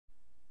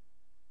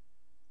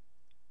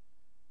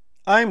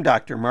I'm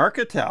Dr. Mark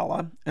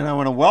Hatala, and I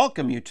want to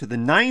welcome you to the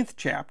 9th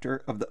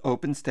chapter of the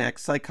Openstax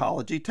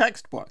Psychology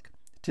textbook.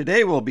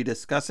 Today we'll be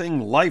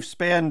discussing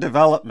lifespan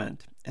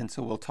development, and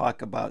so we'll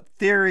talk about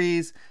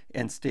theories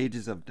and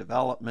stages of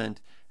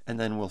development, and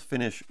then we'll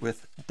finish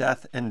with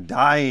death and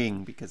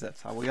dying, because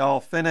that's how we all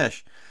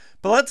finish.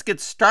 But let's get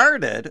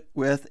started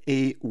with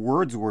a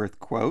Wordsworth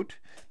quote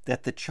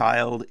that the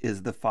child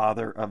is the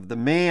father of the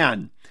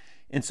man.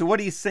 And so what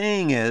he's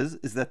saying is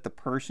that the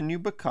person you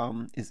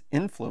become is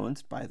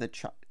influenced by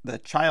the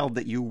child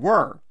that you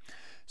were.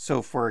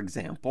 So, for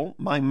example,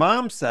 my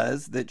mom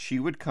says that she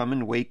would come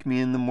and wake me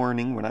in the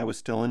morning when I was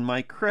still in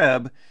my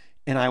crib,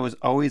 and I was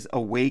always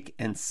awake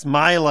and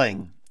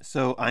smiling.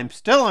 So I'm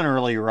still an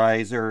early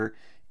riser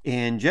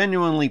and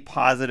genuinely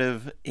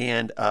positive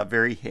and a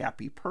very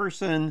happy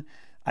person.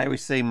 I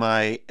always say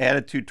my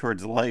attitude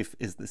towards life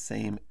is the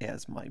same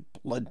as my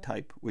blood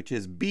type, which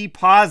is B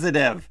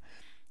positive.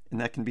 And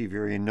that can be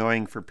very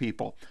annoying for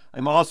people.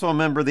 I'm also a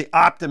member of the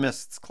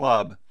Optimists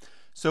Club.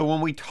 So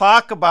when we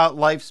talk about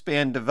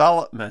lifespan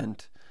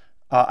development,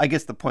 I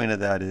guess the point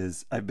of that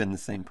is I've been the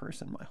same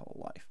person my whole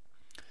life.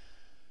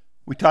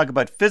 We talk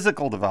about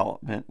physical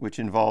development, which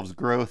involves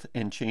growth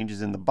and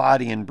changes in the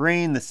body and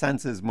brain, the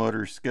senses,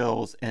 motor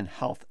skills, and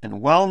health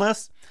and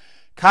wellness.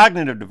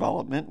 Cognitive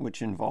development,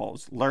 which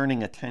involves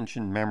learning,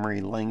 attention, memory,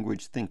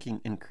 language,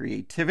 thinking, and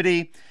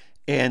creativity.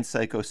 And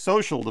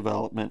psychosocial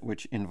development,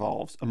 which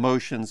involves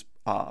emotions,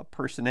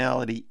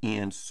 personality,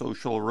 and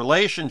social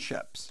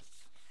relationships.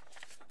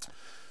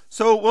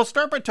 So we'll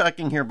start by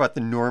talking here about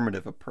the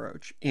normative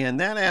approach, and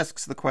that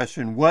asks the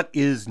question, what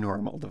is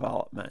normal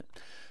development?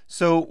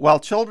 So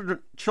while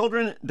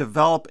children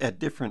develop at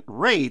different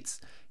rates,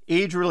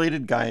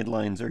 age-related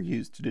guidelines are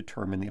used to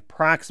determine the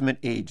approximate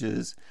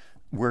ages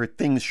where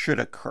things should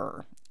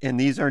occur. And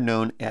these are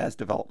known as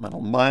developmental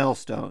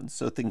milestones.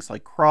 So things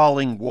like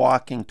crawling,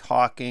 walking,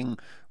 talking,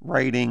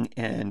 writing,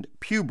 and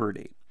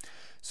puberty.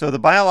 So the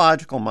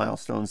biological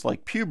milestones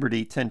like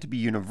puberty tend to be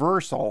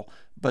universal,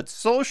 but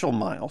social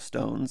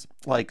milestones,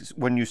 like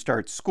when you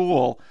start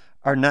school,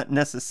 are not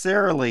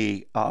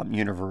necessarily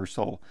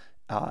universal,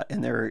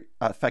 and they're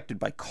affected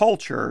by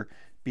culture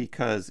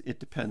because it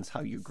depends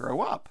how you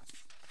grow up.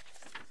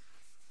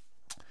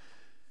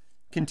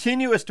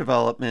 Continuous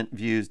development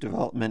views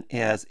development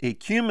as a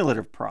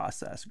cumulative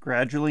process,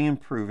 gradually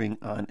improving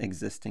on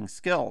existing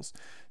skills.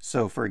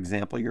 So, for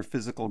example, your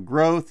physical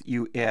growth,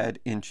 you add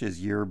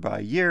inches year by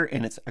year,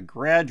 and it's a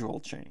gradual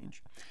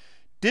change.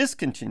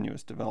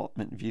 Discontinuous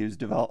development views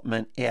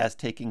development as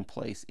taking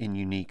place in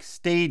unique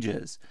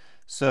stages.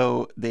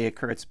 So they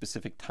occur at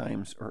specific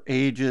times or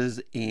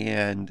ages,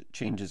 and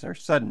changes are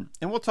sudden.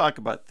 And we'll talk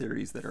about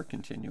theories that are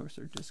continuous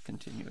or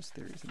discontinuous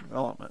theories in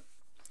development.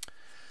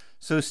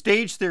 So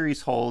stage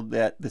theories hold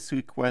that the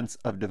sequence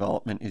of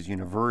development is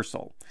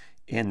universal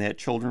and that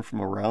children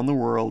from around the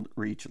world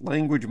reach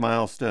language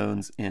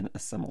milestones in a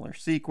similar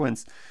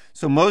sequence.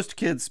 So most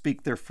kids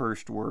speak their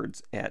first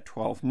words at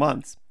 12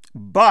 months.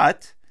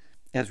 But,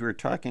 as we were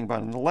talking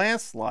about in the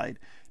last slide,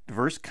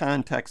 diverse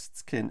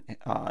contexts can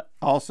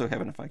also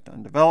have an effect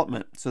on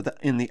development. So that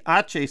in the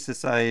Ch9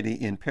 society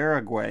in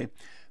Paraguay,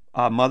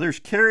 mothers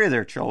carry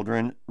their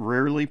children,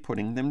 rarely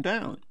putting them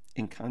down.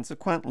 And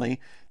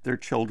consequently, their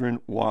children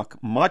walk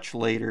much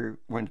later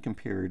when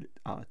compared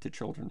to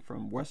children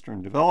from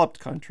Western developed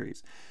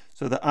countries.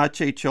 So the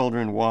Ch9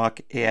 children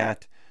walk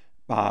at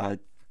about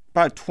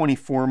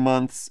 24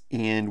 months,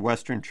 and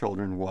Western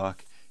children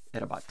walk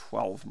at about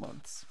 12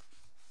 months.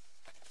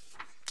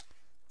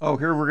 Oh,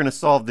 here we're going to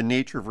solve the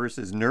nature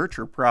versus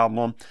nurture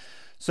problem.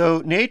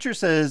 So nature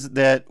says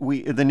that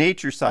the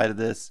nature side of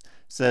this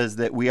says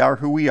that we are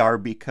who we are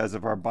because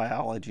of our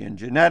biology and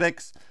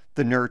genetics.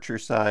 The nurture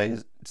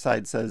side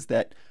says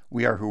that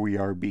we are who we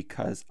are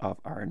because of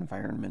our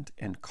environment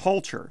and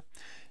culture.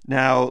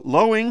 Now,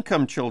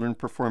 low-income children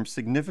perform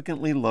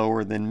significantly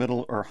lower than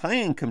middle or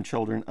high-income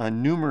children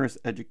on numerous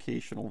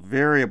educational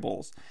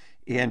variables.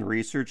 And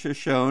research has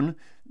shown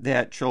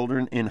that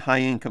children in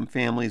high-income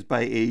families by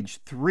age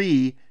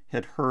 3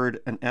 had heard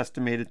an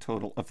estimated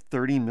total of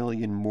 30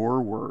 million more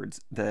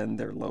words than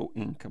their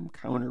low-income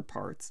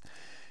counterparts.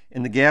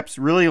 And the gaps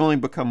really only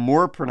become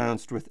more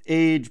pronounced with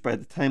age. By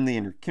the time they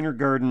enter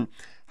kindergarten,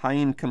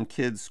 high-income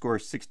kids score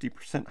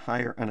 60%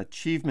 higher on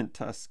achievement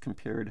tests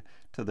compared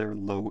to their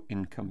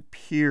low-income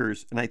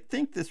peers. And I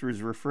think this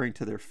was referring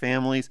to their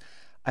families.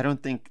 I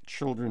don't think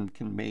children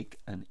can make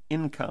an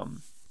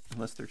income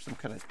unless there's some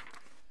kind of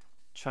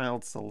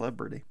child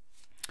celebrity.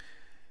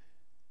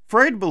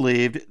 Freud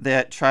believed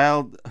that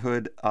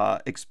childhood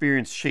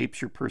experience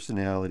shapes your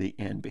personality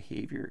and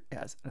behavior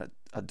as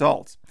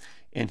adults.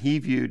 And he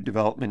viewed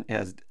development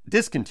as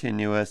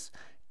discontinuous,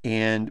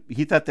 and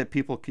he thought that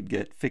people could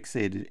get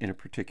fixated in a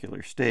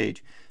particular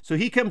stage. So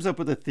he comes up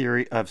with a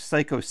theory of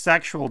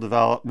psychosexual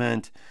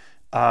development,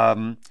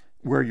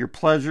 where your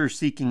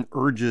pleasure-seeking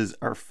urges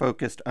are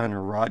focused on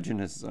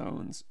erogenous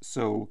zones.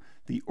 So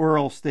the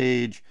oral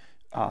stage,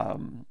 I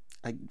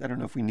don't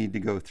know if we need to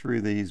go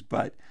through these,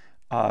 but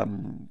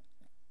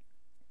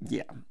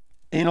yeah.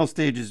 Anal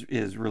stage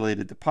is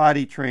related to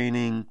potty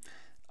training.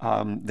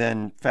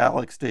 then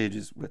phallic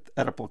stages with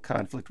Oedipal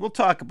conflict. We'll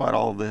talk about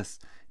all this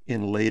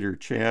in later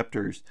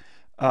chapters.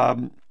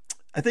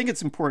 I think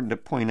it's important to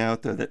point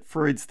out, though, that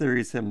Freud's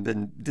theories have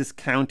been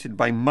discounted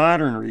by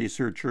modern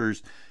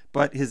researchers,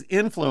 but his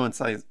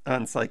influence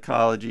on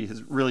psychology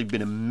has really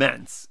been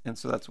immense, and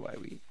so that's why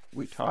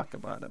we talk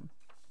about him.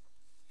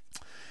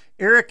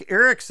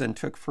 Erikson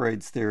took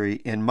Freud's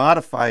theory and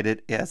modified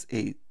it as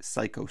a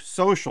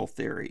psychosocial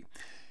theory.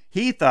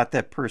 He thought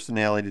that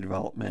personality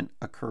development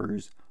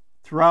occurs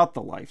throughout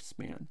the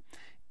lifespan.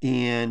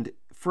 And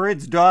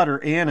Freud's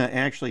daughter, Anna,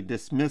 actually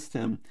dismissed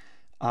him.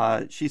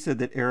 She said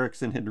that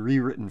Erikson had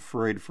rewritten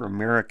Freud for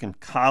American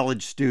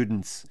college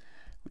students,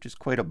 which is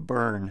quite a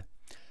burn.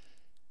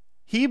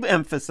 He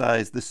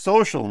emphasized the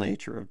social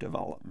nature of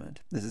development.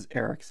 This is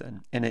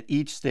Erikson. And at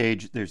each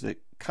stage, there's a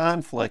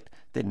conflict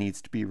that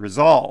needs to be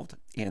resolved.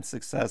 And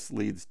success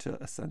leads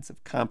to a sense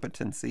of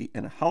competency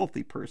and a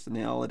healthy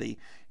personality.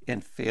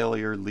 And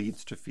failure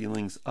leads to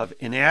feelings of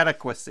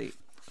inadequacy.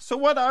 So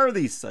what are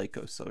these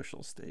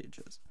psychosocial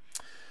stages?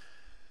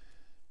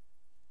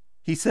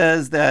 He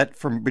says that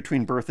from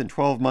between birth and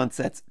 12 months,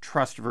 that's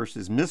trust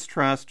versus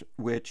mistrust,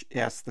 which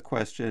asks the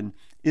question,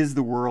 is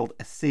the world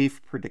a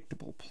safe,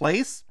 predictable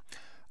place?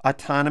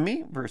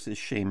 Autonomy versus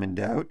shame and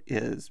doubt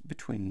is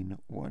between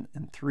 1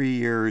 and 3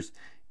 years,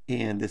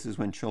 and this is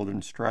when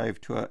children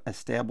strive to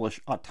establish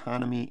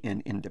autonomy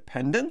and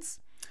independence.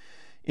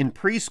 In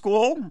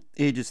preschool,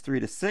 ages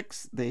 3 to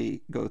 6,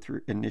 they go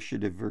through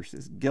initiative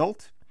versus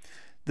guilt.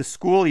 The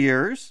school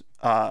years,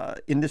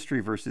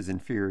 industry versus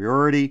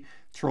inferiority.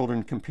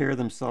 Children compare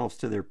themselves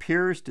to their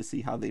peers to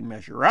see how they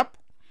measure up.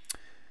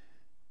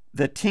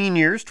 The teen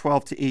years,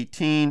 12 to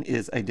 18,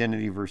 is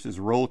identity versus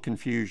role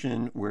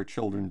confusion, where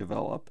children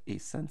develop a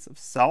sense of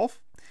self.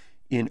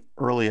 In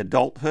early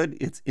adulthood,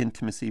 it's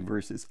intimacy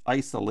versus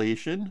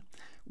isolation.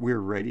 We're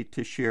ready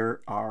to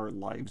share our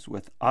lives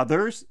with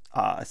others.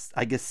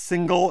 I guess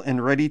single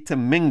and ready to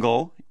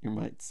mingle, you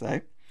might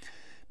say.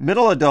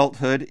 Middle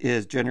adulthood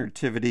is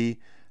generativity.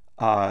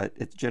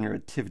 It's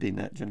generativity,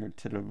 not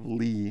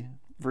generatively,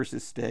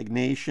 versus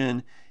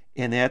stagnation.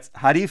 And that's,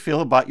 how do you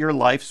feel about your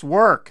life's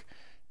work?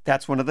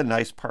 That's one of the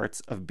nice parts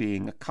of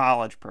being a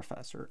college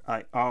professor.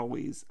 I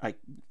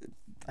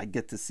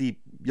get to see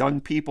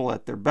young people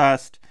at their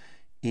best,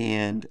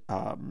 and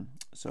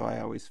so I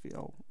always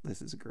feel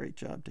this is a great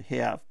job to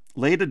have.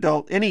 Late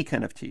adult, any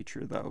kind of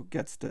teacher, though,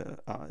 gets to,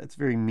 it's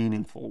very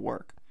meaningful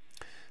work.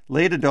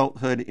 Late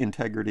adulthood,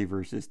 integrity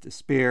versus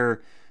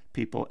despair.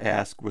 People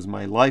ask, was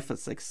my life a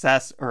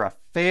success or a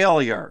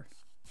failure?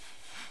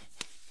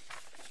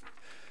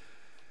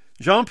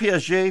 Jean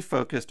Piaget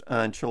focused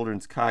on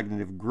children's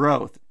cognitive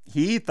growth.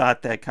 He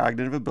thought that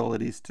cognitive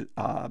abilities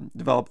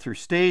develop through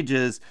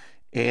stages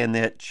and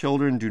that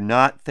children do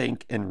not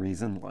think and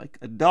reason like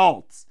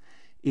adults.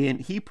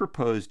 And he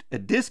proposed a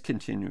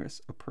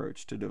discontinuous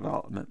approach to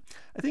development.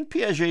 I think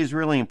Piaget is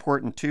really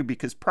important too,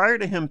 because prior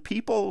to him,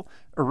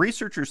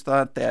 researchers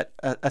thought that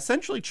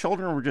essentially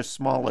children were just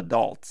small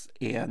adults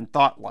and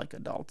thought like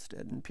adults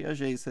did. And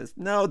Piaget says,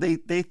 no, they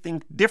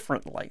think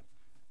differently.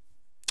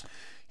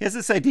 He has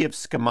this idea of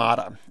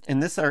schemata,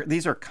 and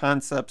these are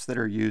concepts that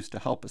are used to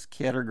help us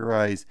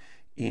categorize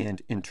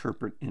and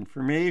interpret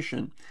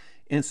information.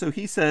 And so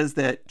he says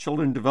that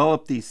children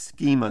develop these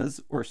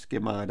schemas or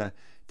schemata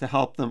to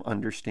help them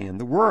understand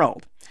the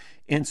world.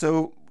 And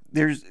so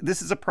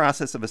this is a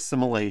process of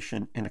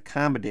assimilation and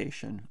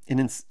accommodation.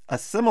 And in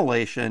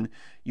assimilation,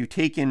 you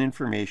take in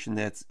information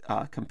that's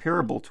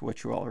comparable to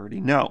what you already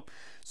know.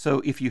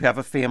 So if you have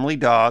a family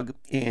dog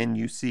and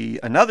you see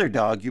another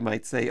dog, you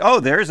might say,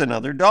 oh, there's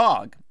another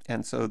dog.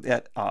 And so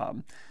that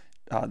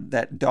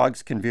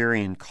dogs can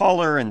vary in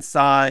color and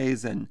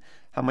size and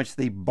how much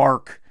they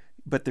bark,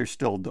 but they're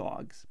still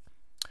dogs.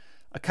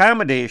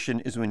 Accommodation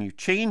is when you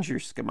change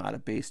your schemata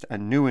based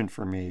on new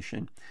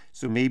information.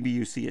 So maybe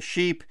you see a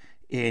sheep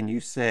and you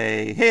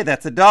say, hey,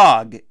 that's a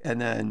dog.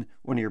 And then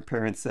one of your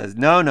parents says,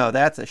 no,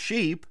 that's a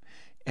sheep.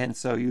 And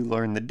so you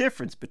learn the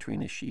difference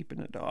between a sheep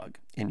and a dog.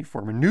 And you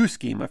form a new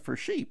schema for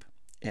sheep.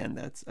 And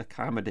that's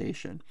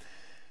accommodation.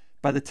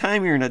 By the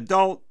time you're an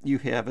adult, you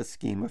have a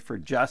schema for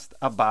just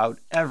about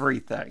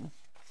everything.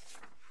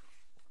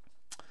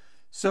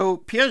 So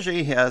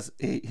Piaget has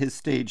his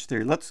stage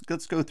theory. Let's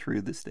go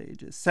through the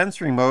stages.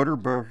 Sensory motor,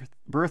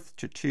 birth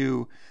to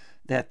 2,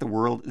 that the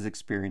world is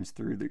experienced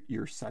through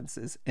your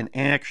senses and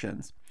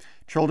actions.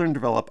 Children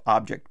develop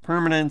object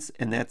permanence,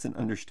 and that's an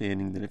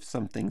understanding that if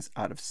something's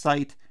out of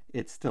sight,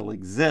 it still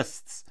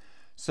exists.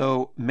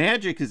 So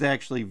magic is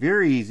actually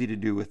very easy to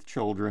do with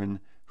children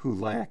who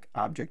lack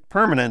object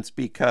permanence,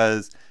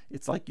 because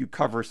it's like you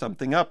cover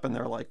something up and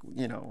they're like,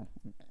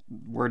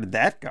 where did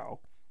that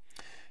go?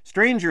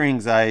 Stranger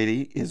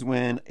anxiety is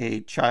when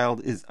a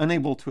child is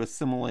unable to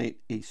assimilate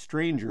a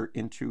stranger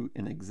into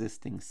an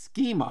existing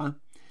schema.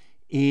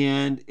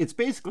 And it's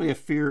basically a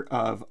fear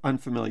of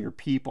unfamiliar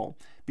people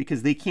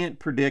because they can't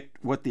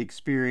predict what the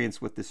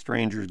experience with the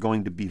stranger is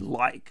going to be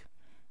like.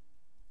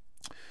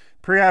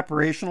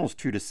 Pre-operational is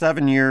 2 to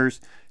 7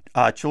 years.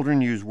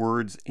 Children use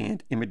words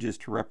and images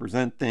to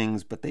represent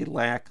things, but they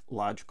lack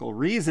logical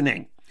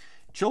reasoning.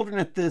 Children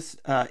at this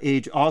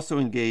age also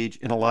engage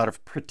in a lot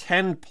of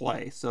pretend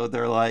play. So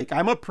they're like,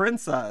 I'm a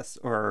princess,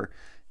 or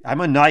I'm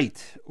a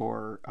knight,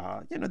 or,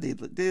 they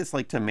just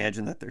like to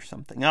imagine that there's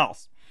something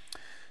else.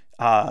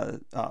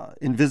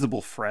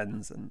 Invisible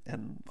friends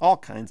and all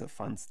kinds of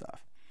fun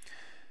stuff.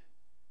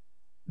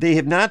 They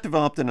have not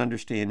developed an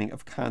understanding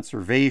of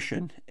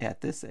conservation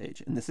at this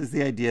age. And this is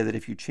the idea that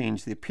if you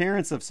change the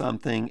appearance of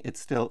something,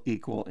 it's still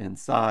equal in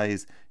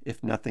size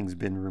if nothing's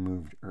been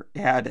removed or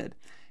added.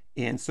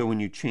 And so when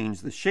you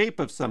change the shape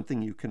of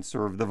something, you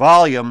conserve the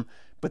volume,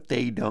 but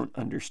they don't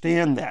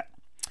understand that.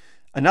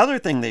 Another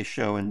thing they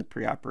show in the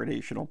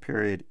preoperational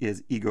period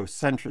is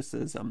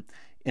egocentrism,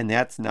 and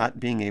that's not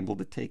being able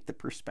to take the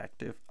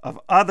perspective of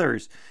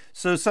others.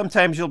 So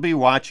sometimes you'll be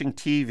watching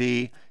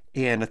TV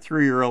and a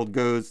 3-year-old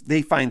goes,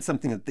 they find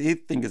something that they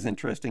think is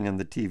interesting on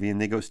the TV, and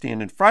they go stand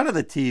in front of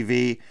the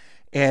TV,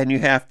 and you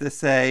have to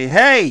say,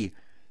 hey,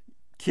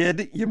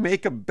 kid, you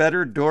make a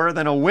better door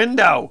than a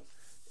window.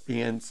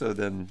 And so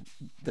then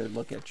they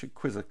look at you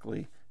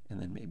quizzically,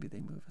 and then maybe they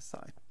move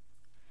aside.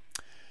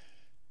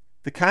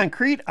 The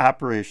concrete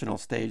operational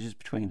stage is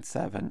between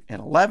 7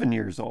 and 11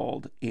 years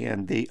old,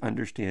 and they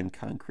understand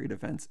concrete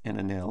events and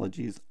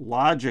analogies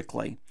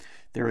logically.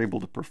 They're able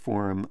to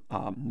perform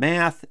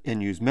math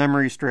and use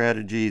memory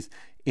strategies,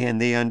 and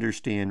they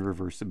understand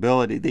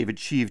reversibility. They've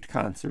achieved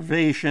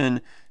conservation.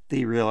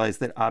 They realize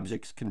that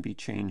objects can be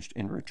changed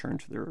and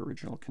returned to their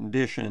original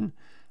condition.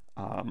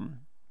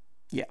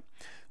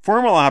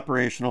 Formal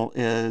operational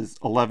is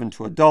 11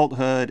 to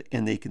adulthood,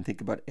 and they can think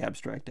about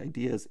abstract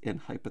ideas in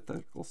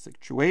hypothetical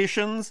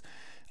situations.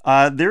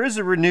 There is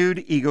a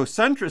renewed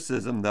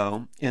egocentrism,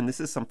 though, and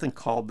this is something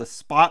called the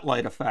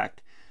spotlight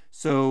effect.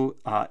 So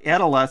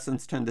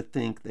adolescents tend to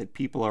think that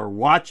people are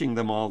watching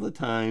them all the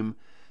time.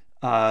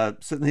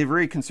 So they're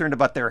very concerned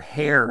about their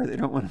hair. They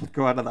don't want to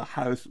go out of the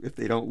house if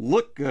they don't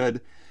look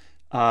good.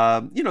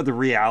 The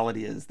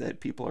reality is that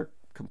people are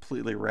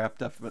completely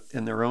wrapped up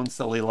in their own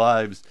silly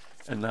lives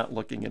and not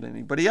looking at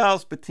anybody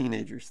else, but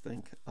teenagers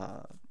think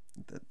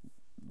that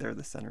they're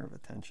the center of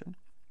attention.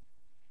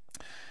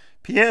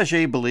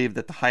 Piaget believed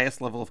that the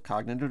highest level of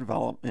cognitive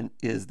development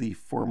is the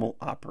formal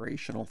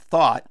operational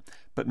thought,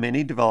 but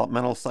many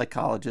developmental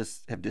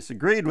psychologists have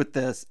disagreed with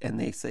this, and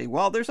they say,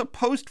 well, there's a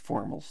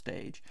post-formal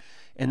stage,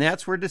 and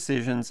that's where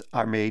decisions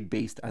are made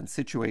based on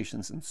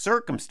situations and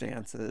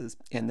circumstances,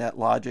 and that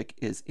logic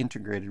is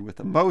integrated with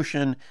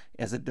emotion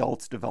as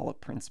adults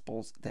develop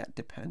principles that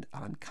depend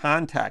on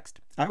context.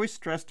 I always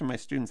stress to my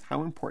students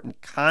how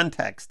important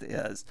context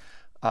is,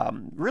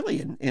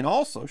 really in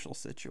all social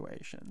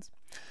situations.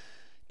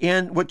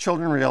 And what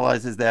children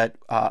realize is that,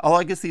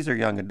 I guess these are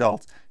young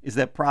adults, is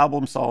that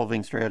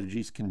problem-solving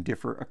strategies can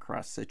differ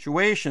across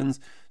situations.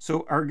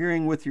 So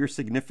arguing with your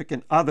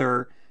significant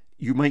other,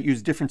 you might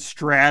use different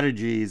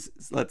strategies,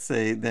 let's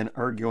say, than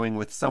arguing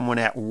with someone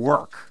at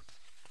work.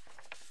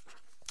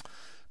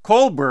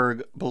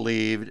 Kohlberg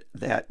believed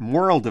that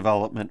moral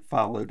development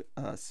followed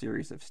a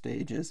series of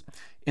stages,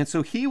 and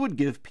so he would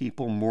give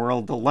people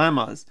moral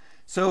dilemmas.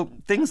 So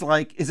things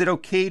like, is it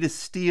okay to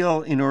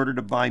steal in order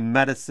to buy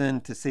medicine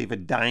to save a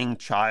dying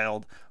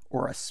child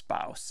or a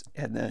spouse?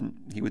 And then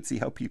he would see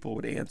how people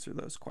would answer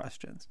those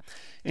questions.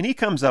 And he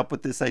comes up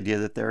with this idea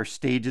that there are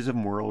stages of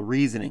moral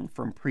reasoning,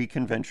 from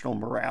pre-conventional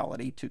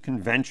morality to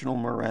conventional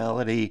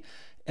morality,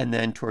 and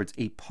then towards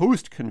a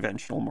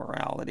post-conventional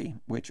morality,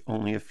 which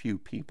only a few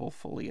people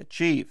fully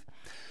achieve.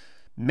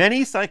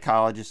 Many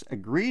psychologists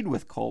agreed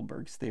with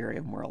Kohlberg's theory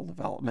of moral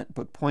development,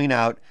 but point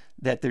out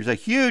that there's a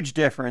huge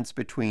difference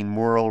between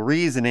moral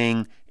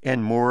reasoning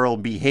and moral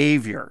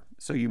behavior.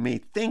 So you may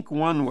think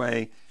one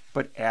way,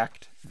 but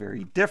act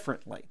very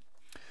differently.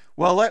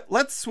 Well,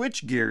 let's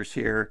switch gears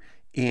here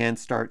and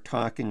start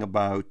talking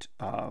about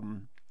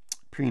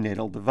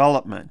prenatal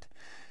development.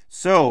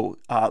 So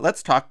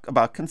let's talk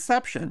about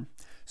conception.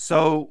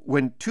 So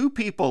when two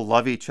people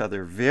love each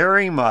other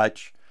very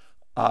much,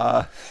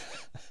 a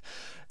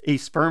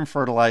sperm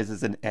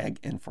fertilizes an egg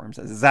and forms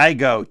a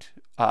zygote.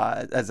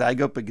 A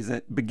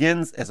zygote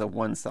begins as a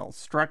one-cell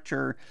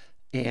structure,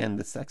 and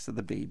the sex of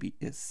the baby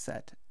is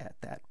set at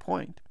that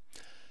point.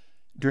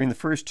 During the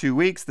first 2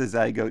 weeks, the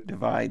zygote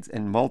divides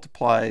and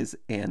multiplies,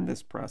 and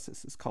this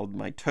process is called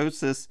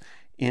mitosis,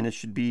 and it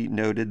should be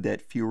noted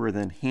that fewer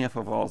than half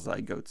of all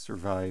zygotes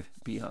survive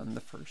beyond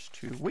the first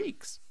 2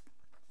 weeks.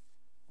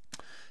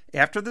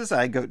 After the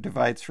zygote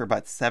divides for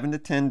about 7 to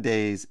 10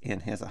 days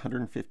and has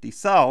 150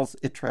 cells,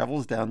 it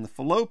travels down the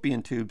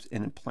fallopian tubes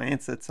and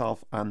implants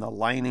itself on the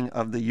lining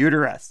of the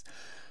uterus.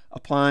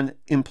 Upon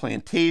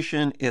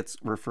implantation, it's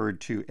referred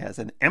to as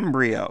an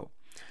embryo.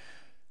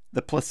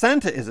 The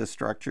placenta is a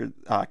structure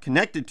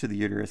connected to the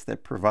uterus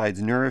that provides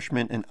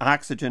nourishment and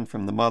oxygen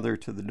from the mother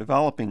to the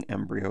developing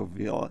embryo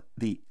via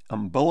the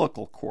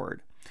umbilical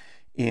cord.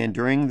 And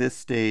during this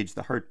stage,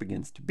 the heart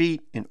begins to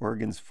beat and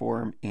organs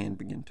form and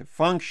begin to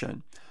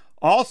function.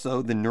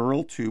 Also, the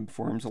neural tube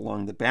forms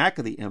along the back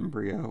of the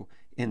embryo,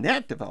 and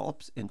that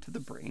develops into the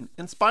brain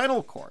and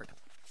spinal cord.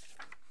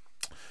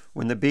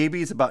 When the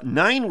baby is about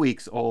 9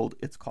 weeks old,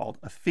 it's called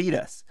a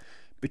fetus.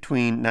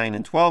 Between 9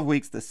 and 12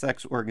 weeks, the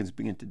sex organs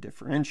begin to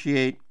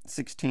differentiate.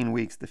 16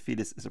 weeks, the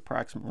fetus is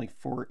approximately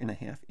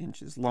 4.5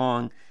 inches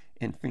long,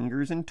 and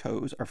fingers and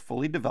toes are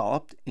fully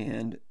developed,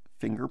 and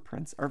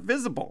fingerprints are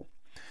visible.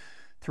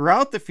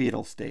 Throughout the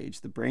fetal stage,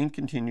 the brain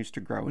continues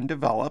to grow and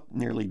develop,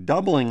 nearly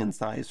doubling in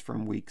size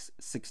from weeks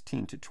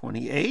 16 to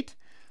 28.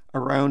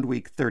 Around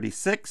week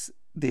 36,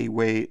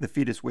 the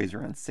fetus weighs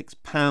around 6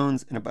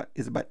 pounds and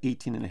is about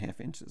 18.5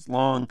 inches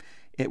long.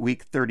 At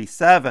week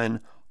 37,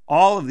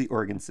 all of the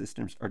organ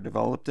systems are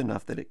developed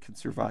enough that it can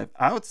survive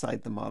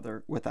outside the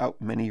mother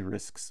without many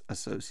risks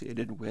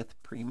associated with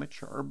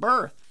premature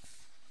birth.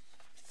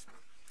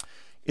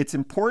 It's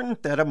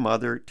important that a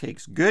mother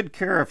takes good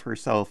care of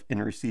herself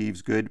and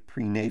receives good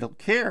prenatal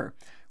care,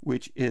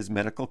 which is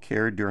medical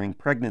care during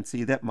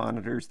pregnancy that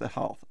monitors the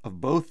health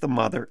of both the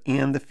mother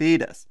and the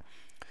fetus.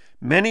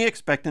 Many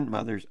expectant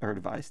mothers are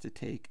advised to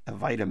take a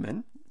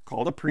vitamin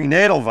called a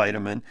prenatal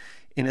vitamin,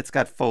 and it's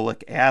got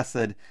folic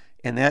acid,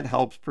 and that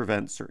helps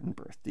prevent certain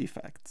birth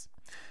defects.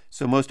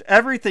 So most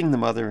everything the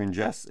mother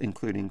ingests,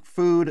 including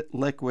food,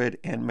 liquid,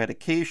 and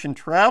medication,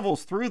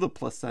 travels through the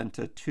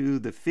placenta to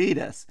the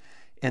fetus.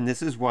 And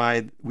this is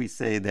why we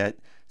say that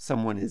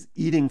someone is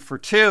eating for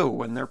two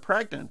when they're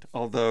pregnant,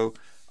 although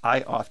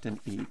I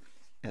often eat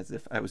as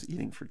if I was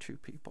eating for two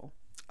people.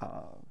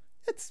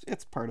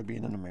 It's part of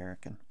being an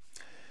American.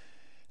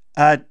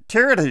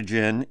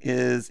 Teratogen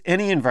is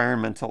any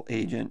environmental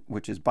agent,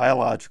 which is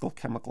biological,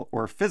 chemical,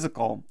 or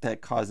physical,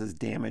 that causes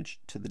damage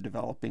to the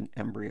developing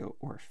embryo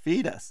or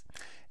fetus.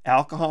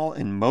 Alcohol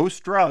and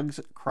most drugs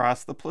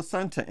cross the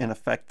placenta and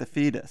affect the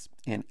fetus,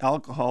 and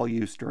alcohol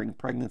use during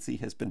pregnancy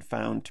has been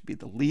found to be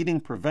the leading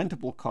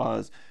preventable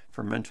cause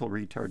for mental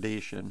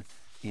retardation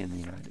in the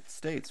United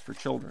States for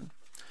children.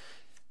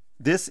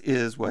 This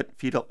is what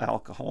fetal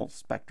alcohol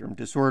spectrum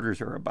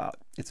disorders are about.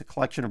 It's a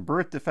collection of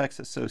birth defects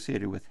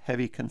associated with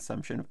heavy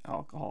consumption of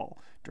alcohol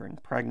during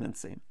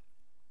pregnancy.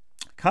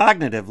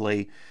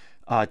 Cognitively,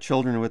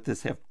 children with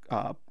this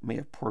may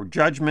have poor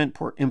judgment,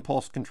 poor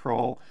impulse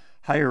control,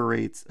 higher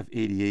rates of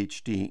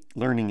ADHD,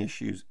 learning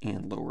issues,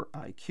 and lower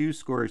IQ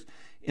scores.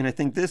 And I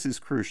think this is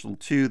crucial,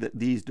 too, that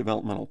these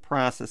developmental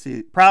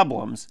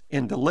problems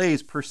and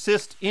delays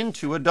persist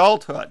into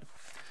adulthood.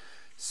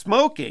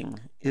 Smoking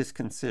is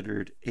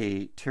considered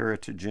a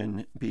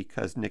teratogen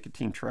because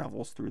nicotine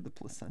travels through the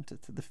placenta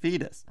to the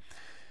fetus.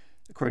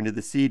 According to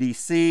the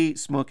CDC,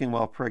 smoking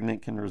while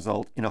pregnant can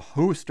result in a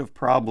host of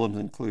problems,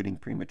 including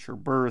premature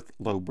birth,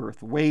 low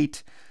birth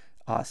weight,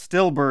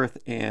 stillbirth,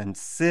 and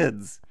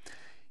SIDS.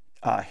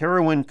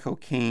 Heroin,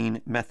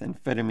 cocaine,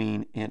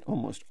 methamphetamine, and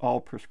almost all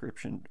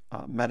prescription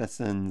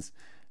medicines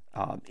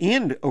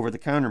and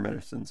over-the-counter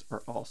medicines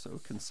are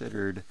also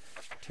considered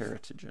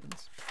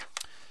teratogens.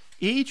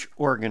 Each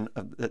organ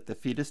that the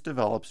fetus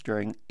develops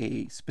during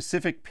a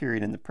specific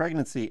period in the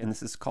pregnancy, and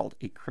this is called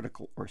a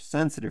critical or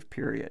sensitive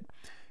period.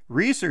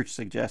 Research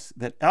suggests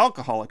that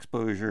alcohol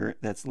exposure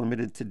that's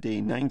limited to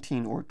day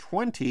 19 or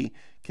 20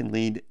 can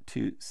lead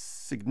to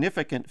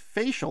significant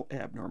facial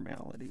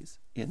abnormalities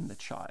in the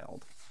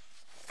child.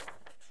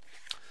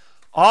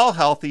 All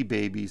healthy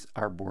babies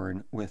are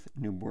born with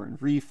newborn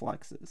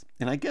reflexes.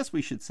 And I guess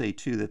we should say,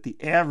 too, that the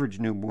average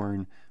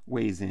newborn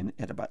weighs in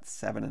at about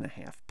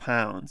 7.5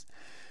 pounds.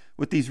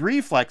 What these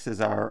reflexes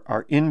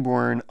are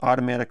inborn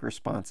automatic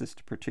responses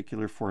to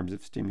particular forms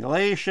of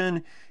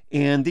stimulation,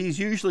 and these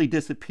usually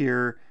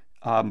disappear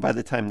by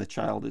the time the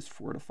child is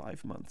 4 to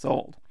 5 months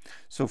old.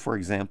 So, for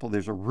example,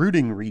 there's a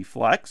rooting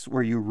reflex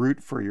where you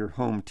root for your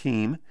home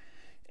team.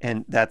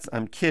 And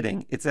I'm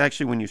kidding. It's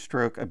actually when you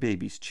stroke a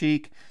baby's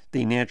cheek,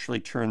 they naturally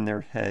turn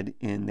their head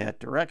in that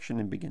direction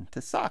and begin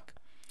to suck.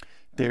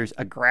 There's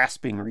a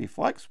grasping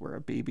reflex where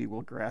a baby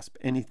will grasp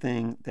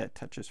anything that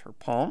touches her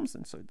palms.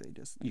 And so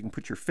you can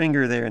put your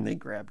finger there and they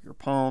grab your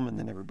palm and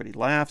then everybody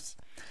laughs.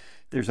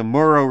 There's a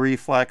Moro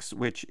reflex,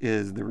 which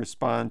is the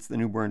response the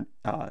newborn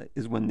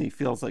is when they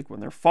feels like when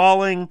they're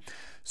falling.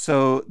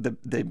 So the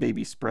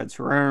baby spreads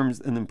her arms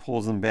and then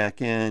pulls them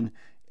back in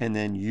and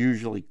then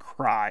usually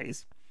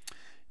cries.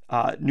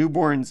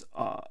 Newborns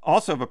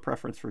also have a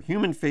preference for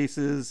human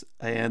faces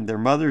and their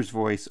mother's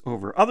voice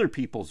over other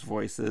people's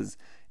voices,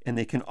 and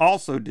they can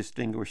also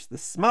distinguish the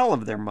smell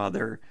of their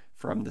mother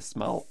from the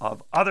smell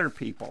of other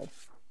people.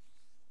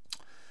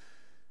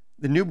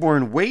 The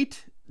newborn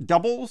weight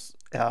doubles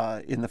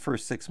in the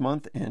first 6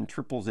 months and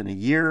triples in a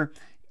year,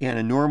 and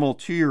a normal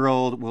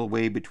 2-year-old will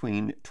weigh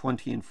between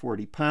 20 and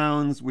 40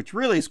 pounds, which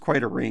really is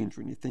quite a range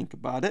when you think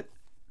about it.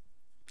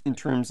 In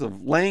terms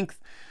of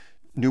length,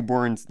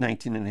 newborns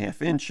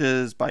 19.5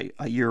 inches. By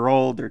a year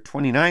old, they're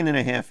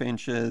 29.5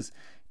 inches.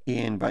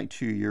 And by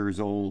 2 years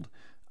old,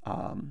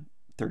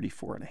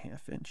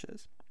 34.5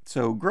 inches.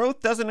 So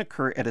growth doesn't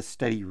occur at a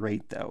steady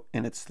rate, though,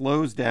 and it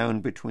slows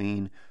down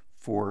between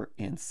 4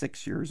 and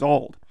 6 years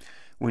old.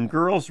 When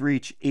girls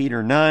reach 8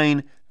 or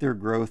 9, their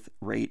growth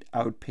rate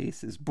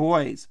outpaces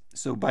boys.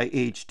 So by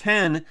age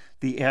 10,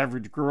 the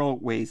average girl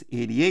weighs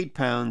 88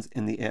 pounds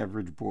and the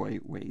average boy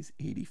weighs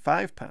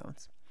 85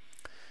 pounds.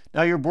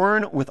 Now, you're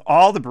born with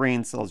all the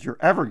brain cells you're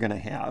ever going to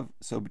have,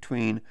 so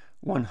between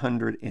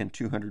 100 and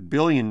 200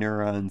 billion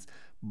neurons,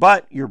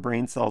 but your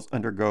brain cells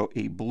undergo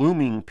a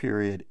blooming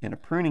period and a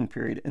pruning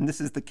period, and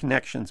this is the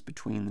connections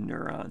between the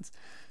neurons.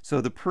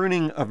 So the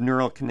pruning of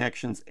neural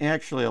connections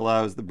actually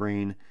allows the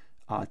brain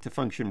to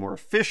function more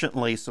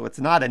efficiently, so it's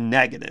not a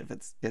negative,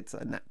 it's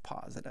a net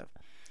positive.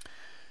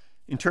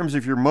 In terms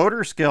of your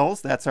motor skills,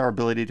 that's our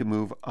ability to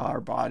move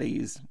our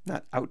bodies,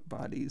 not out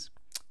bodies,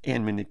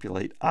 and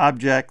manipulate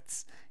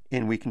objects.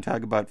 And we can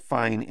talk about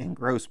fine and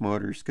gross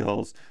motor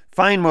skills.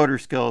 Fine motor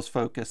skills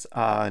focus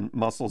on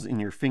muscles in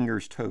your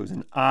fingers, toes,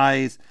 and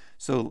eyes,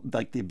 so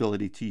like the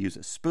ability to use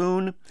a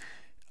spoon.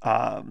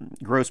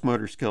 Gross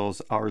motor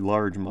skills are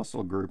large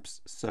muscle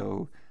groups,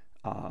 so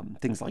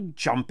things like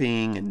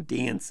jumping and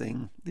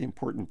dancing, the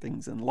important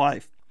things in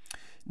life.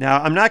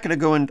 Now, I'm not going to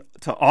go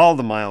into all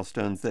the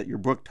milestones that your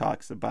book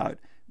talks about,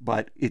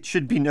 but it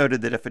should be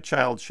noted that if a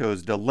child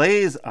shows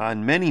delays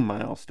on many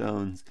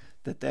milestones,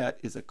 that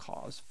is a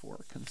cause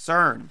for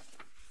concern.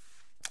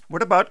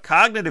 What about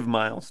cognitive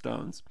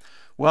milestones?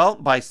 Well,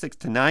 by 6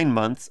 to 9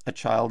 months, a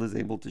child is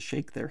able to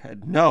shake their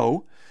head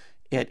no.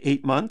 At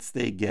 8 months,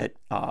 they get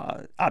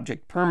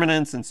object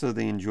permanence, and so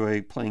they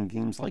enjoy playing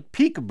games like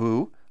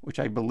peekaboo, which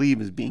I believe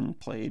is being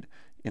played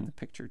in the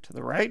picture to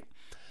the right.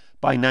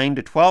 By 9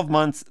 to 12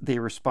 months, they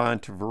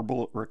respond to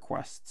verbal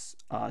requests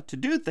to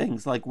do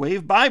things like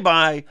wave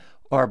bye-bye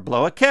or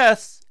blow a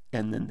kiss,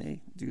 and then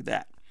they do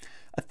that.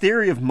 A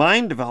theory of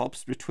mind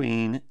develops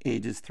between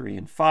ages 3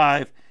 and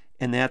 5,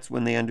 and that's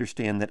when they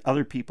understand that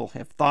other people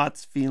have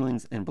thoughts,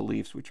 feelings, and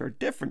beliefs which are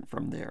different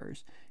from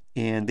theirs.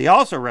 And they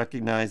also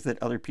recognize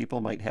that other people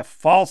might have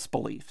false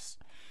beliefs.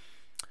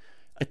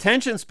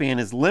 Attention span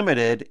is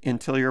limited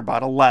until you're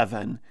about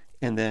 11,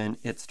 and then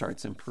it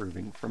starts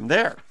improving from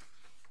there.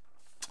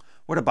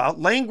 What about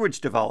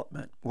language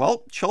development?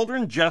 Well,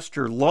 children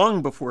gesture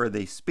long before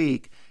they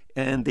speak,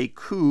 and they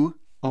coo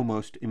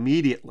almost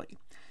immediately.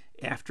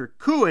 After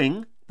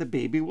cooing, the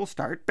baby will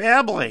start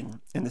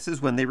babbling, and this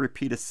is when they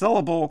repeat a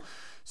syllable.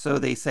 So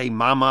they say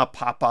mama,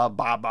 papa,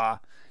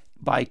 baba.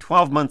 By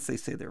 12 months, they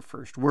say their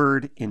first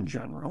word in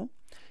general,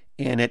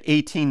 and at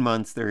 18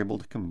 months, they're able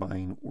to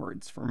combine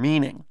words for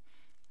meaning.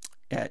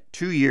 At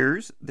 2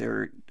 years,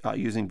 they're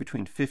using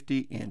between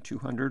 50 and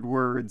 200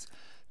 words.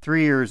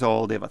 3 years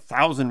old, they have a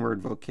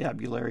 1,000-word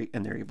vocabulary,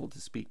 and they're able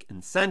to speak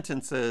in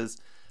sentences.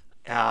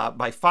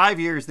 By 5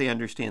 years, they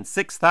understand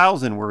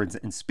 6,000 words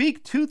and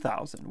speak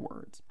 2,000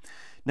 words.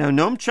 Now,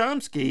 Noam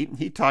Chomsky,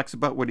 he talks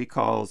about what he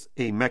calls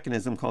a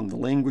mechanism called the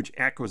language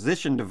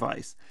acquisition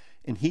device.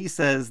 And he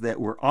says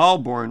that we're all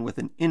born with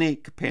an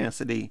innate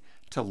capacity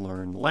to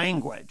learn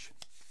language.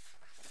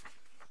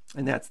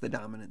 And that's the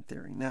dominant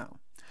theory now.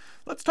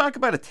 Let's talk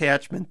about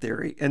attachment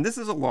theory. And this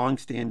is a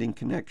long-standing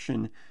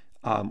connection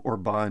or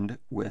bond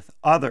with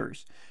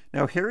others.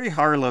 Now, Harry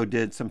Harlow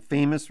did some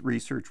famous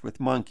research with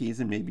monkeys,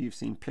 and maybe you've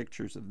seen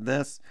pictures of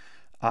this.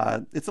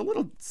 It's a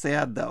little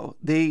sad, though.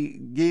 They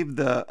gave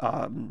the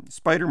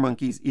spider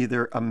monkeys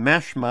either a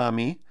mesh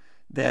mommy,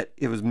 that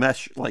it was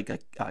mesh like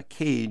a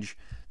cage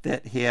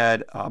that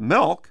had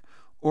milk,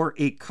 or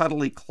a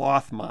cuddly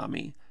cloth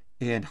mommy.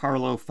 And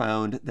Harlow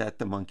found that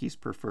the monkeys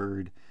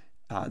preferred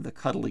the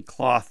cuddly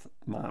cloth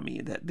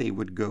mommy, that they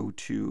would go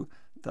to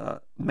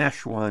the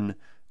mesh one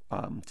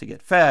to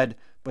get fed,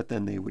 but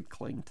then they would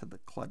cling to the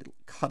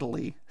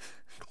cuddly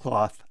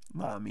cloth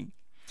mommy.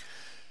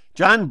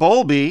 John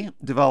Bowlby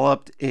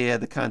developed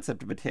the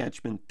concept of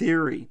attachment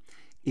theory,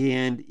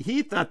 and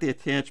he thought the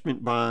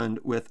attachment bond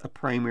with a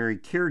primary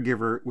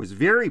caregiver was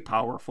very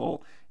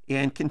powerful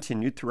and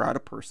continued throughout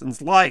a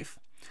person's life.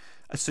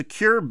 A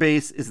secure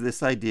base is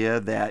this idea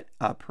that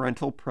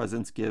parental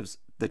presence gives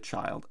the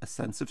child a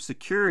sense of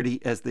security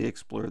as they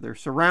explore their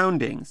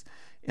surroundings.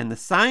 And the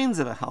signs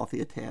of a healthy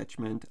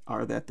attachment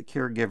are that the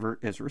caregiver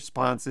is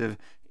responsive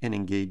and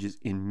engages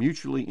in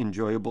mutually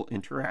enjoyable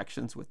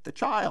interactions with the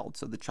child,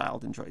 so the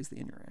child enjoys the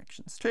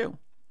interactions too.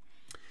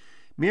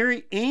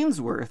 Mary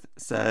Ainsworth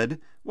said,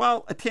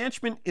 well,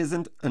 attachment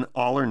isn't an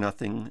all or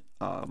nothing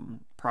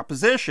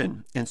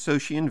proposition, and so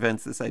she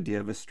invents this idea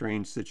of a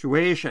strange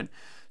situation.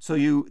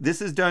 So this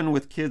is done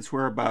with kids who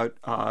are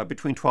about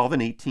between 12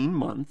 and 18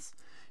 months,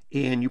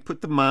 and you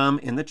put the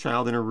mom and the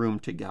child in a room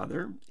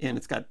together, and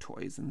it's got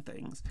toys and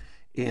things,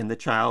 and the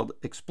child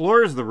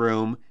explores the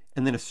room,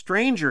 and then a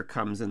stranger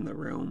comes in the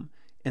room,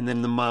 and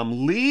then the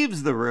mom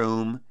leaves the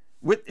room,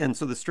 and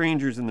so the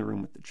stranger's in the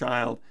room with the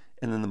child,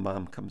 and then the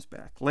mom comes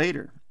back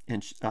later.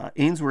 And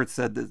Ainsworth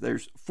said that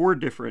there's 4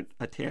 different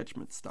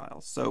attachment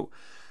styles. So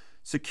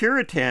secure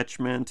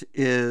attachment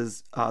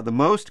is the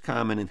most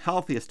common and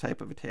healthiest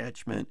type of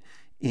attachment,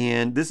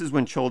 and this is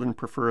when children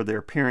prefer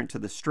their parent to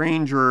the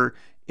stranger,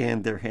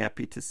 and they're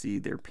happy to see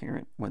their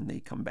parent when they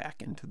come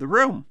back into the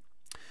room.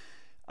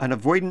 An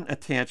avoidant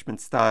attachment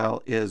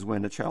style is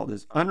when a child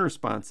is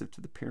unresponsive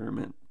to the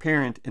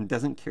parent and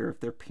doesn't care if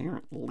their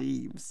parent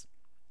leaves.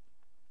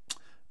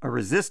 A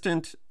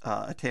resistant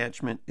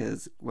attachment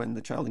is when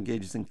the child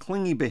engages in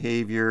clingy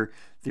behavior.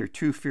 They're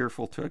too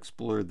fearful to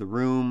explore the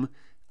room.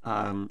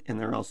 and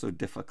they're also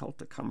difficult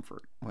to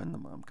comfort when the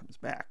mom comes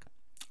back.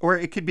 Or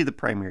it could be the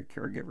primary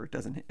caregiver.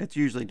 It's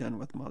usually done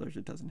with mothers.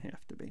 It doesn't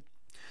have to be.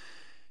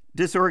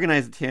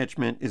 Disorganized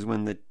attachment is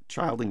when the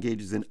child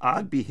engages in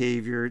odd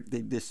behavior.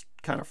 They just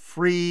kind of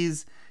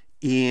freeze,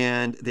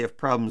 and they have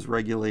problems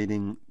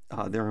regulating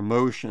their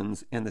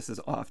emotions, and this is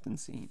often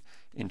seen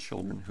in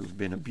children who've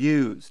been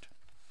abused.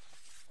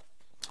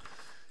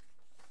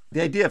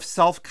 The idea of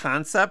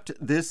self-concept,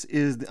 this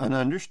is an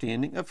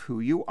understanding of who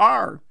you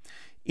are.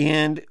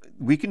 And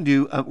we can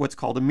do what's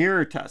called a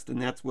mirror test,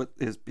 and that's what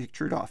is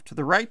pictured off to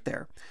the right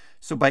there.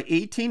 So by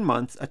 18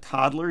 months, a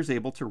toddler is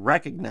able to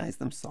recognize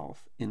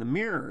themselves in a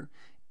mirror.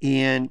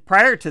 And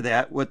prior to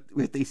that,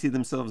 if they see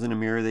themselves in a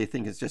mirror, they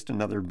think it's just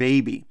another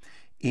baby.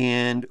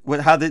 And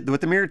what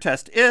the mirror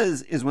test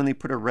is when they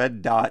put a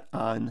red dot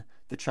on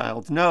the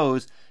child's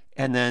nose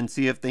and then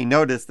see if they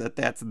notice that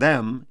that's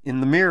them in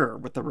the mirror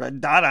with the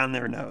red dot on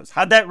their nose.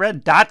 How'd that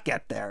red dot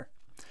get there?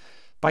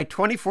 By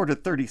 24 to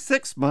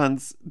 36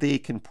 months,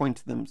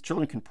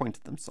 children can point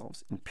to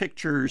themselves in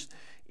pictures,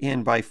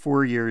 and by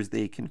 4 years,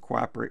 they can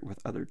cooperate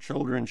with other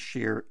children,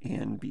 share,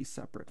 and be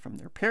separate from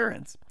their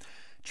parents.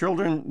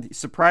 Children,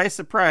 surprise,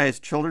 surprise,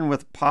 children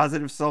with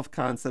positive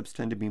self-concepts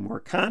tend to be more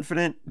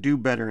confident, do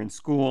better in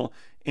school,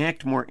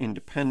 act more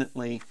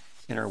independently,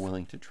 and are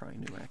willing to try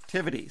new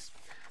activities.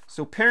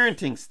 So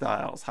parenting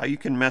styles, how you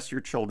can mess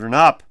your children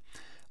up.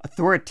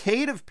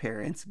 Authoritative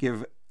parents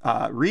give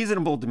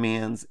reasonable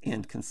demands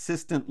and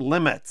consistent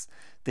limits.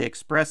 They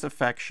express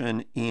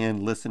affection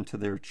and listen to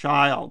their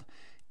child.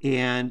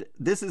 And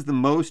this is the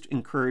most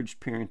encouraged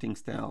parenting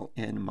style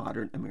in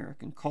modern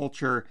American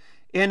culture,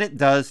 and it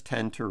does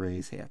tend to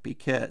raise happy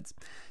kids.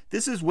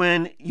 This is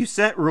when you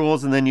set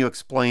rules and then you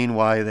explain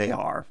why they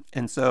are.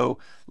 And so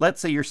let's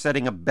say you're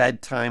setting a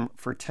bedtime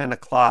for 10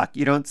 o'clock.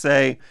 You don't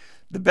say,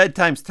 the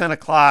bedtime's 10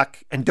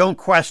 o'clock and don't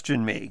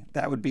question me.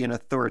 That would be an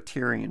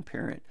authoritarian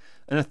parent.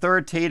 An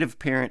authoritative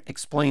parent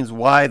explains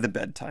why the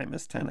bedtime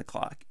is 10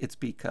 o'clock. It's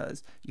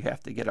because you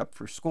have to get up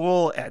for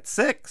school at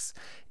 6,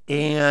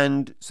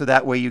 and so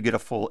that way you get a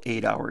full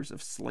 8 hours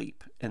of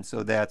sleep. And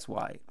so that's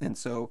why. And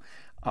so,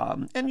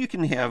 and you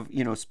can have,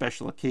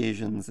 special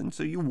occasions, and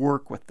so you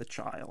work with the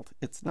child.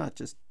 It's not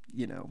just,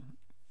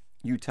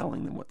 you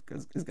telling them what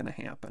is going to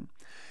happen.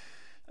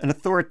 An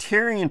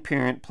authoritarian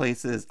parent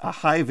places a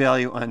high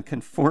value on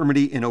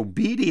conformity and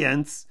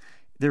obedience.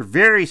 They're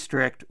very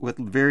strict with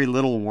very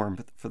little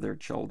warmth for their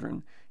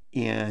children,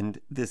 and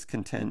this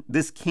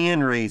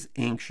can raise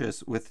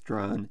anxious,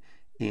 withdrawn,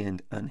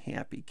 and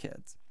unhappy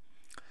kids.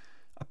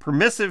 A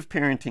permissive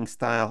parenting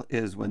style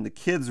is when the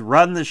kids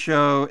run the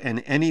show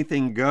and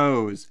anything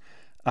goes.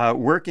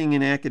 Working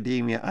in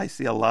academia, I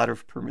see a lot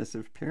of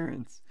permissive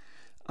parents.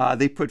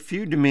 They put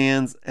few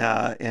demands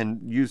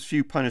and use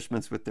few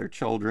punishments with their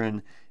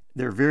children.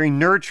 They're very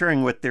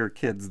nurturing with their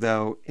kids,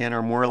 though, and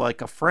are more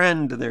like a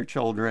friend to their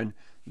children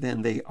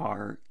than they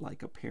are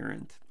like a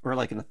parent, or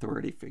like an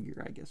authority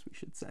figure, I guess we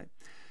should say.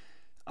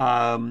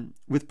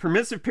 With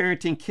permissive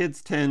parenting,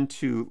 kids tend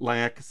to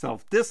lack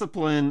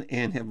self-discipline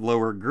and have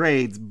lower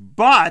grades,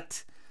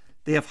 but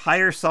they have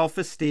higher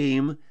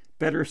self-esteem,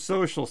 better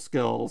social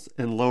skills,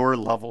 and lower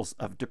levels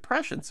of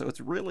depression. So it's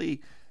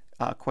really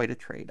quite a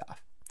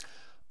trade-off.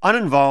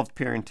 Uninvolved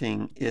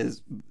parenting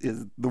is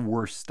the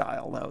worst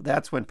style, though.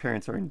 That's when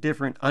parents are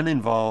indifferent,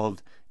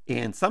 uninvolved,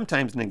 and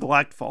sometimes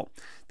neglectful.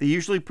 They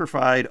usually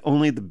provide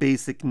only the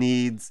basic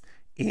needs,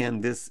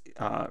 and this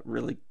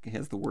really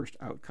has the worst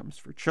outcomes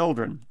for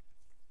children.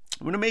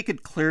 I want to make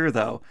it clear,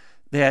 though,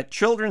 that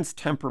children's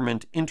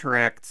temperament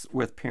interacts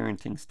with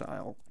parenting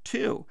style,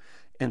 too.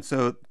 And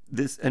so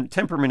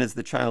temperament is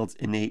the child's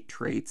innate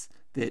traits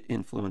that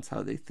influence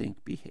how they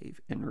think,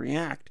 behave, and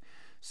react.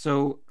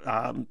 So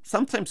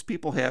sometimes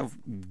people have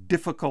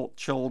difficult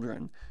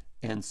children,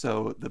 and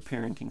so the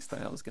parenting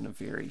style is going to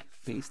vary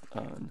based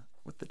on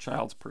what the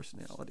child's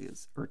personality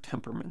is or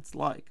temperament's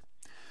like.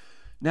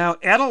 Now,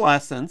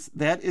 adolescence,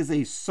 that is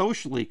a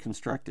socially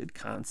constructed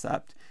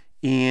concept,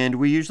 and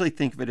we usually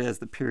think of it as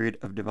the period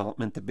of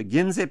development that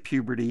begins at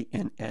puberty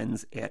and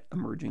ends at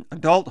emerging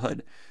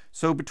adulthood,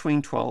 so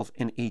between 12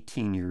 and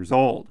 18 years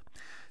old.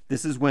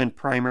 This is when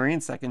primary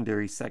and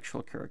secondary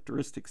sexual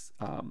characteristics,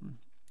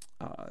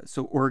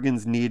 so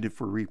organs needed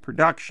for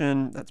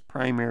reproduction, that's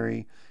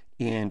primary,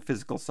 and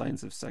physical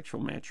signs of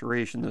sexual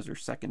maturation, those are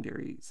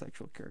secondary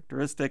sexual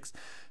characteristics.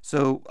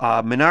 So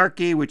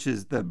menarche, which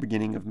is the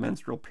beginning of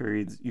menstrual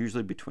periods,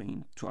 usually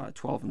between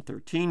 12 and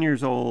 13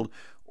 years old,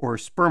 or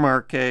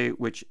spermarche,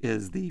 which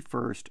is the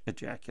first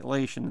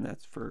ejaculation, and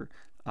that's for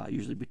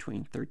usually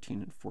between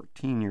 13 and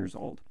 14 years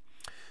old.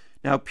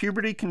 Now,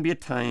 puberty can be a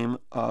time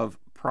of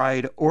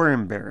pride or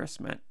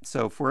embarrassment.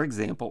 So, for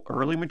example,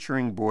 early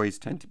maturing boys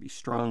tend to be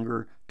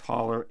stronger,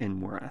 taller, and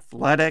more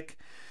athletic.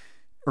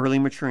 Early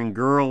maturing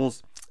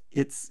girls,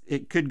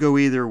 it could go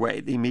either way.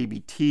 They may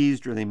be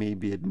teased or they may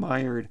be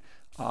admired.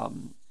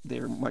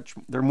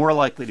 They're more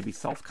likely to be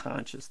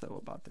self-conscious, though,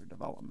 about their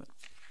development.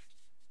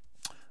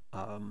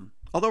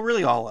 Although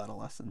really all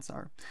adolescents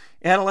are.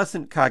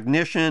 Adolescent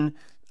cognition,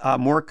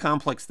 more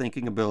complex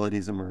thinking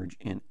abilities emerge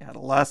in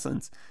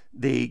adolescence.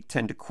 They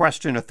tend to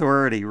question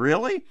authority,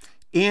 really,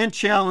 and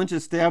challenge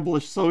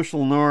established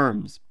social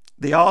norms.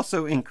 They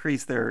also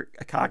increase their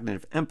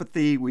cognitive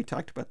empathy. We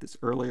talked about this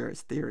earlier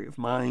as theory of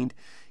mind,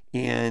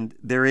 and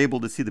they're able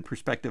to see the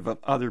perspective of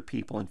other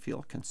people and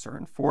feel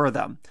concern for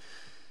them.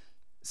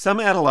 Some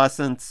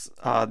adolescents,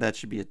 that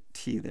should be a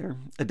T there,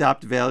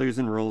 adopt values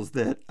and rules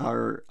that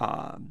are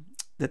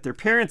that their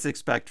parents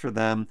expect for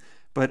them,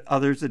 but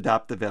others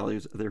adopt the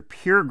values of their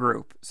peer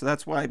group. So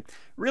that's why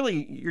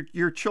really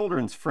your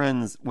children's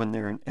friends when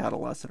they're an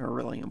adolescent are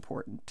really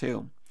important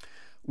too.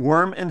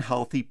 Warm and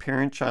healthy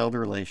parent-child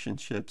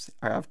relationships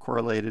have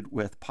correlated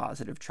with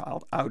positive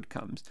child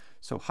outcomes,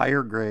 so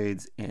higher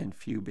grades and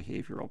few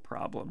behavioral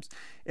problems.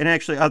 And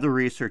actually other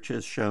research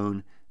has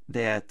shown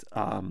that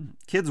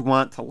kids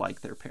want to like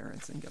their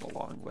parents and get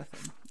along with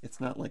them. It's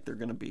not like they're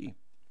going to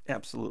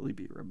absolutely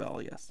be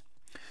rebellious.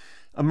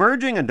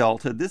 Emerging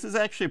adulthood, this is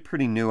actually a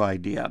pretty new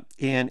idea,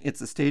 and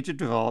it's a stage of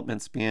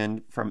development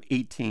span from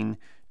 18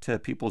 to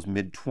people's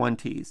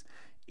mid-20s.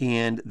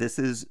 And this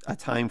is a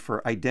time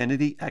for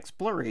identity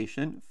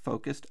exploration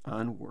focused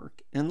on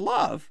work and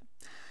love.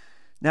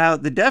 Now,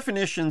 the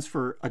definitions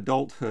for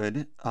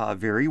adulthood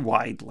vary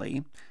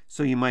widely.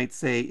 So you might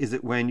say, is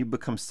it when you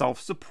become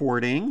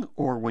self-supporting,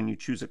 or when you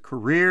choose a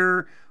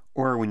career,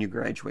 or when you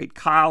graduate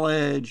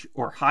college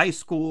or high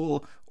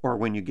school, or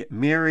when you get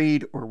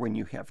married, or when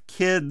you have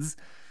kids?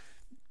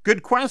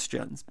 Good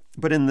questions.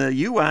 But in the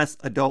U.S.,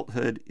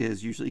 adulthood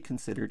is usually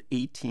considered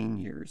 18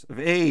 years of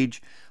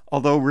age,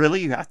 although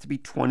really you have to be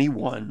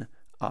 21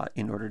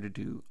 in order to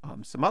do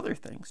some other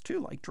things too,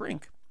 like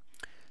drink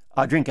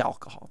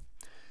alcohol.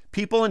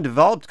 People in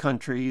developed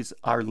countries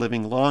are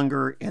living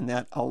longer, and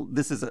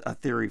this is a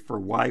theory for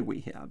why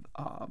we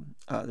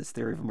have this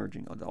theory of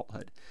emerging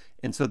adulthood.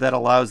 And so that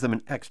allows them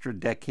an extra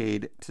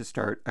decade to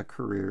start a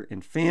career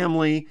and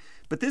family.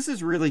 But this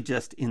is really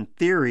just in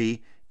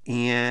theory,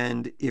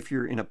 and if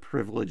you're in a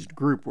privileged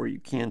group where you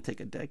can take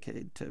a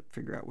decade to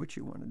figure out what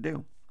you want to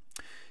do.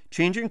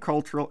 Changing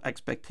cultural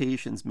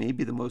expectations may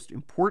be the most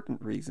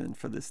important reason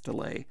for this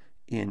delay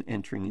in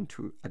entering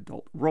into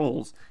adult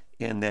roles,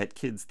 and that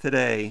kids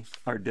today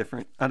are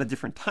different, on a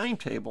different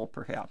timetable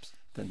perhaps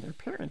than their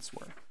parents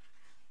were.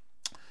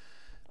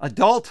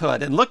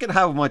 Adulthood, and look at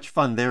how much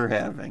fun they're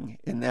having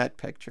in that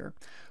picture.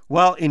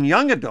 Well, in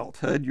young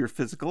adulthood, your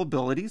physical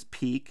abilities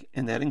peak,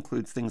 and that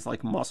includes things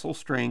like muscle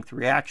strength,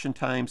 reaction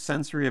time,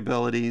 sensory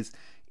abilities,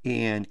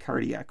 and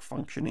cardiac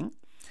functioning.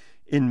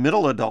 In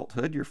middle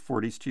adulthood, your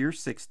 40s to your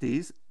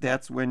 60s,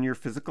 that's when your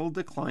physical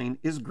decline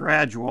is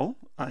gradual.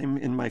 I'm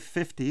in my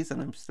 50s,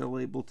 and I'm still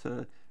able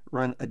to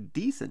run a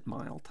decent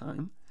mile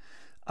time.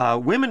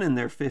 Women in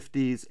their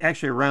 50s,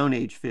 actually around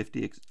age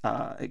 50,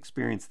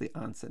 experience the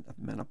onset of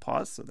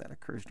menopause, so that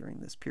occurs during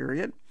this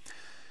period.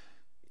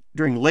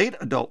 During late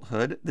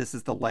adulthood, this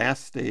is the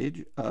last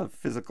stage of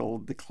physical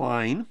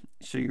decline.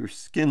 So your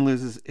skin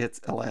loses its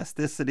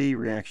elasticity,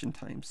 reaction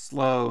time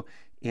slow,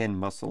 and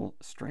muscle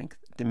strength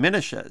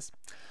diminishes.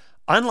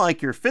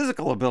 Unlike your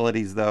physical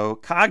abilities, though,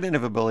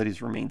 cognitive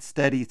abilities remain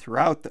steady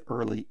throughout the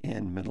early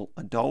and middle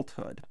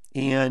adulthood.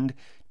 And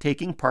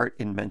taking part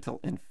in mental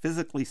and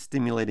physically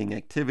stimulating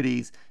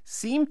activities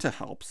seem to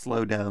help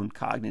slow down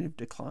cognitive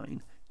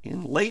decline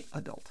in late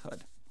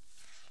adulthood.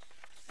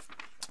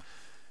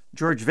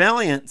 George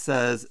Valiant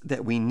says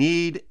that we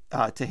need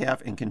to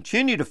have and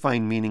continue to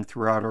find meaning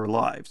throughout our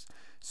lives.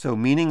 So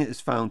meaning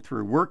is found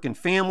through work and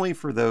family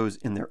for those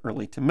in their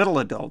early to middle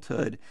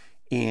adulthood,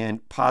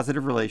 and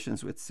positive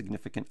relations with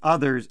significant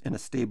others and a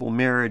stable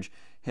marriage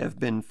have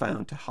been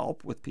found to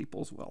help with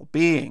people's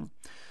well-being.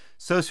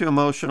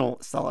 Socio-emotional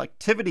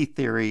selectivity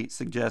theory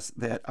suggests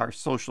that our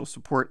social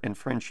support and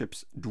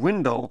friendships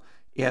dwindle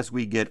as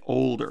we get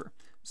older.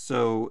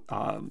 So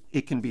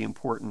it can be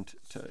important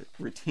to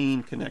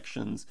retain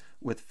connections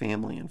with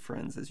family and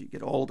friends as you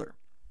get older.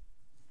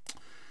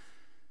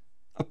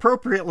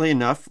 Appropriately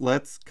enough,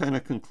 let's kind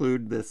of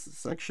conclude this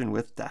section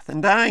with death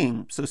and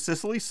dying. So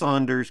Cicely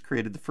Saunders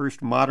created the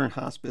first modern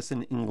hospice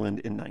in England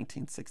in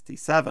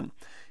 1967.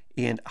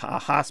 And a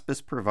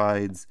hospice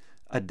provides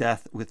a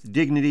death with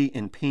dignity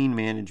and pain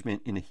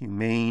management in a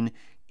humane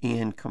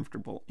and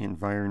comfortable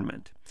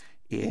environment.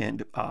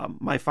 And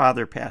my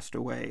father passed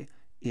away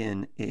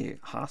in a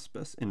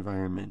hospice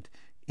environment,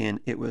 and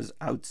it was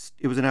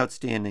an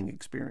outstanding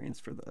experience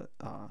for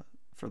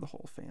the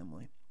whole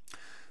family.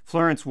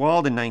 Florence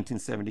Wald in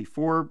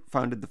 1974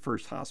 founded the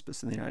first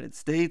hospice in the United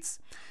States,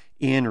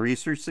 and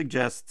research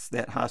suggests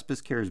that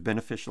hospice care is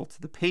beneficial to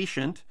the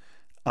patient.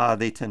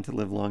 They tend to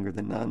live longer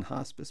than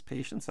non-hospice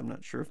patients. I'm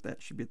not sure if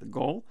that should be the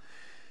goal.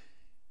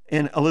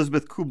 And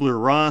Elizabeth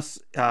Kubler-Ross,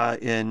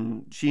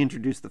 she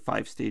introduced the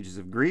 5 stages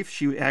of grief.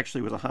 She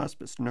actually was a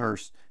hospice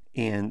nurse,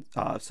 and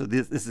so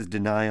this is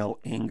denial,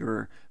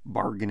 anger,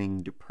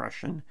 bargaining,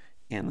 depression,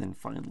 and then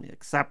finally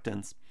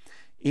acceptance.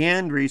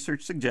 And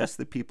research suggests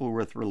that people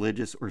with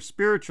religious or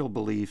spiritual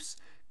beliefs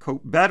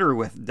cope better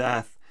with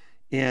death,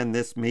 and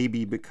this may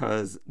be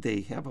because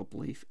they have a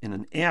belief in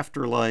an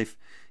afterlife.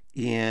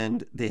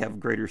 and they have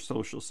greater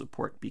social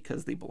support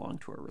because they belong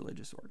to a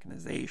religious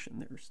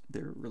organization.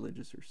 They're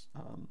religious,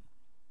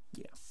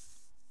 yeah.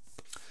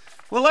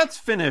 Well, let's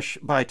finish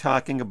by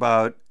talking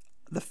about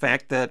the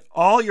fact that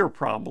all your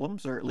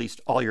problems, or at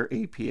least all your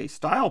APA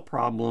style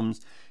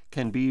problems,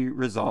 can be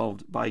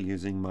resolved by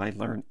using my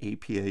Learn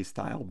APA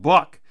Style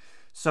book.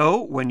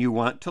 So when you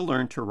want to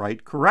learn to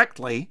write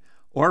correctly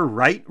or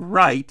write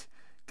right,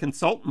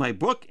 consult my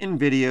book and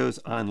videos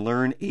on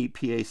Learn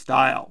APA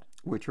Style,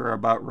 which are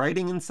about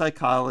writing in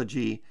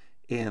psychology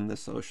and the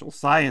social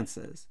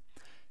sciences.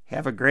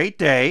 Have a great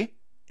day,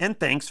 and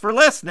thanks for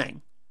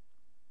listening.